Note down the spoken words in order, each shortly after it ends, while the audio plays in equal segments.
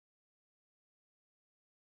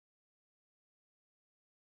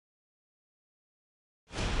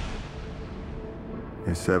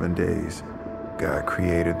In 7 days, God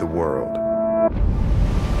created the world.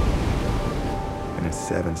 And in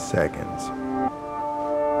 7 seconds,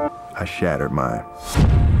 I shattered mine.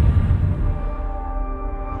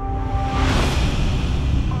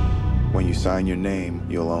 When you sign your name,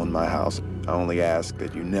 you'll own my house. I only ask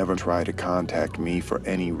that you never try to contact me for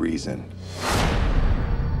any reason.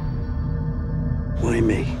 Why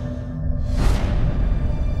me?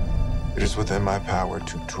 It is within my power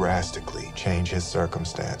to drastically change his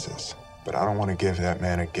circumstances. But I don't want to give that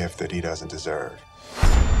man a gift that he doesn't deserve.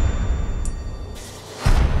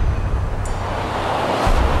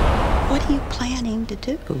 What are you planning to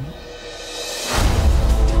do?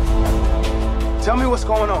 Tell me what's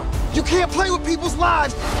going on. You can't play with people's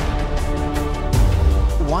lives!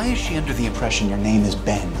 Why is she under the impression your name is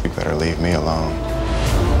Ben? You better leave me alone.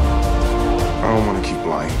 I don't want to keep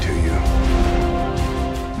lying to you.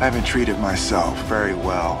 I haven't treated myself very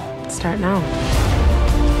well. Start now.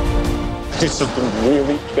 I did something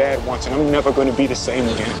really bad once, and I'm never going to be the same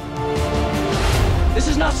again. This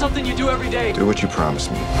is not something you do every day. Do what you promised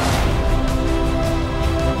me.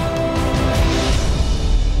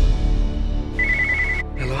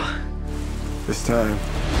 Hello? This time,